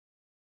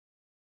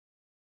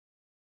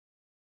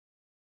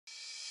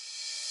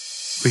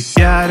We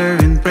gather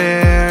in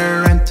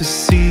prayer and to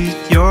seek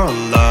your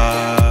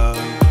love.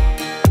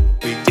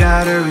 We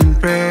gather in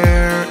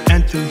prayer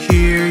and to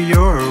hear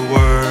your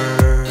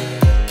word.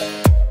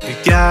 We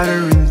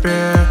gather in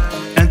prayer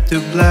and to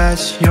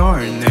bless your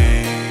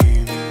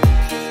name.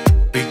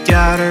 We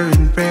gather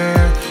in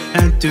prayer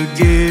and to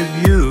give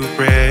you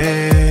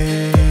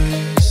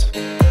praise.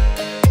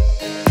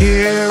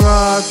 Hear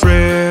our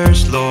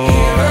prayers, Lord.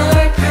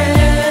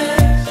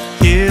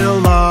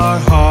 Heal our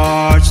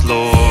hearts,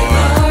 Lord.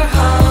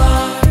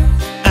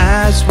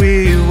 As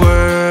we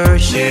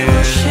worship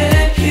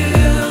you,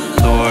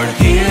 Lord,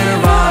 hear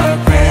our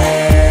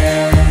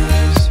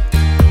prayers.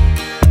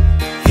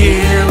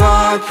 Hear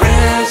our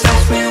prayers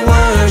as we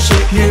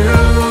worship you.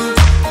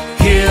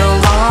 Heal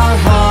our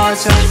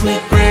hearts as we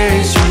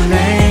praise your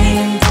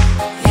name.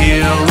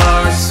 Heal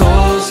our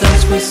souls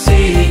as we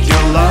seek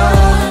your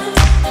love.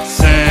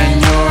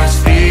 Send your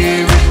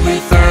spirit, we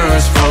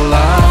thirst for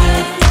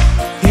life.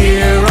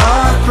 Hear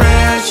our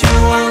prayers, you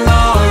are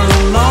Lord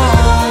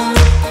alone.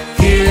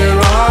 Hear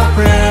our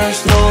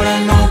prayers, Lord,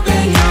 and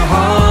open your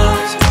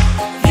heart.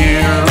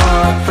 Hear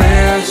our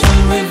prayers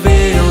and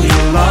reveal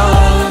your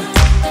love.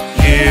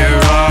 Hear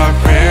our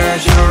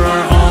prayers, you're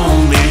our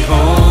only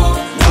hope.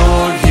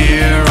 Lord,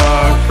 hear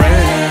our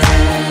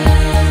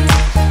prayers.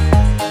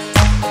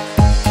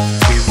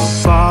 We will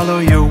follow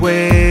your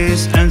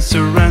ways and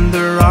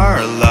surrender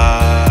our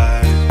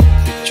lives.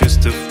 We choose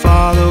to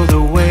follow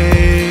the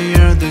way,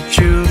 you're the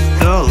truth,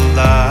 the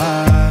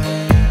light.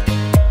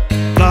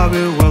 Love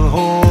it will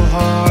hold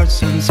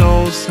hearts and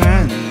souls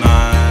and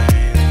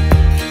minds.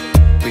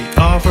 We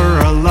offer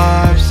our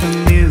lives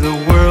and leave the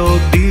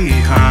world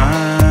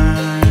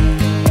behind.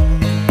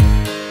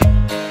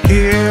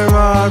 Hear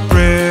our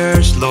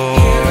prayers, Lord.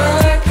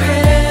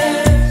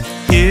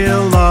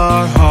 Heal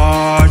our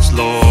hearts,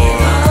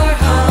 Lord.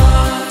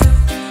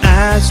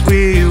 As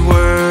we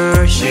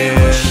worship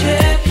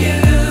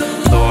you,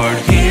 Lord,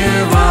 hear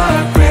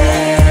our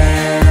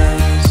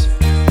prayers.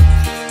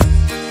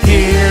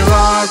 Hear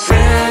our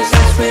prayers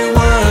as we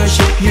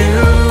worship you.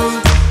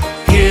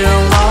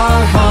 Heal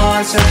our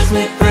hearts as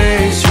we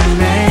praise your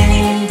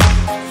name.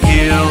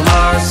 Heal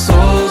our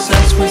souls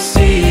as we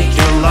seek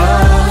your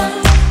love.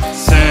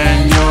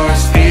 Send your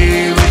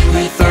spirit,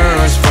 we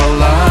thirst for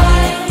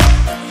life.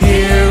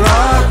 Hear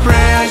our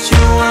prayers,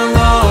 you are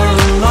Lord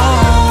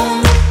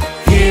alone.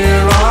 Hear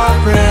our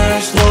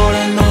prayers, Lord,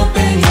 and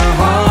open your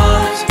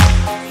heart.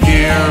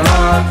 Hear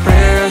our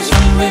prayers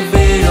and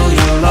reveal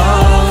your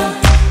love.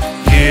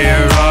 Hear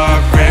our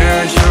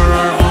prayers, you're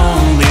our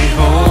only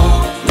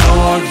hope.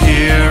 Lord,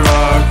 hear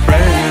our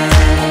prayers.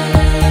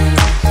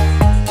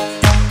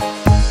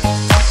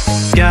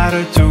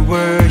 Gather to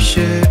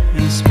worship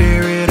in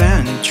spirit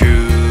and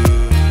truth.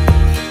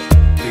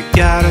 We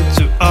gather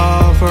to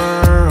offer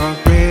our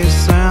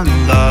grace and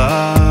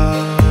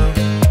love.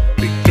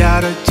 We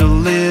gather to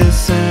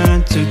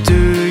listen, to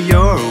do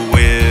your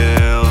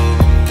will.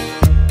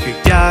 We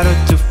gather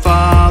to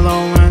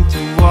follow and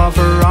to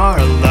offer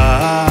our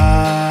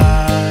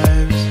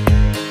lives.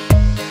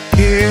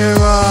 Hear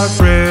our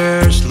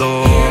prayers,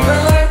 Lord.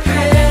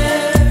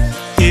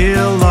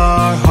 Heal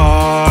our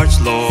hearts,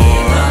 Lord.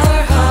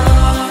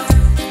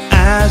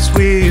 As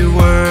we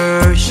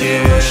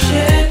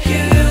worship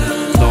you,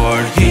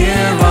 Lord,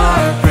 hear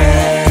our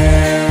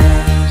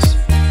prayers.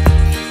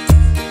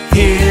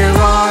 Hear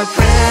our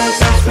prayers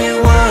as we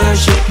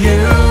worship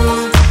you.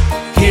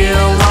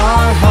 Heal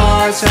our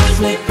hearts as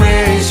we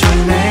praise your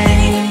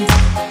name.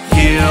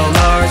 Heal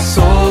our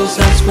souls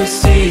as we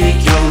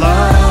seek your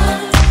love.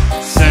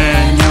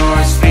 Send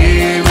your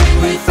spirit,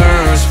 we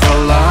thirst for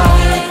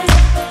life.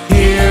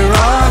 Hear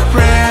our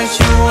prayers,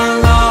 you are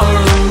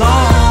Lord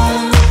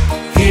alone.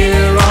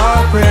 Hear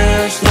our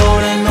prayers,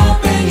 Lord, and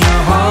open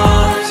your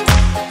heart.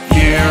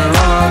 Hear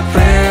our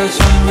prayers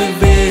and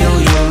reveal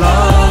your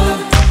love.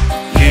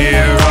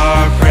 Hear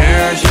our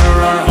prayers,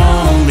 you're our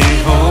only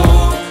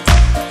hope.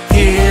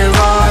 Hear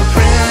our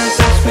prayers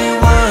as we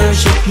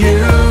worship you.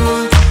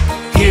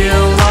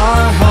 Heal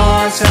our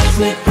hearts as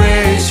we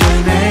praise your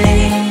name.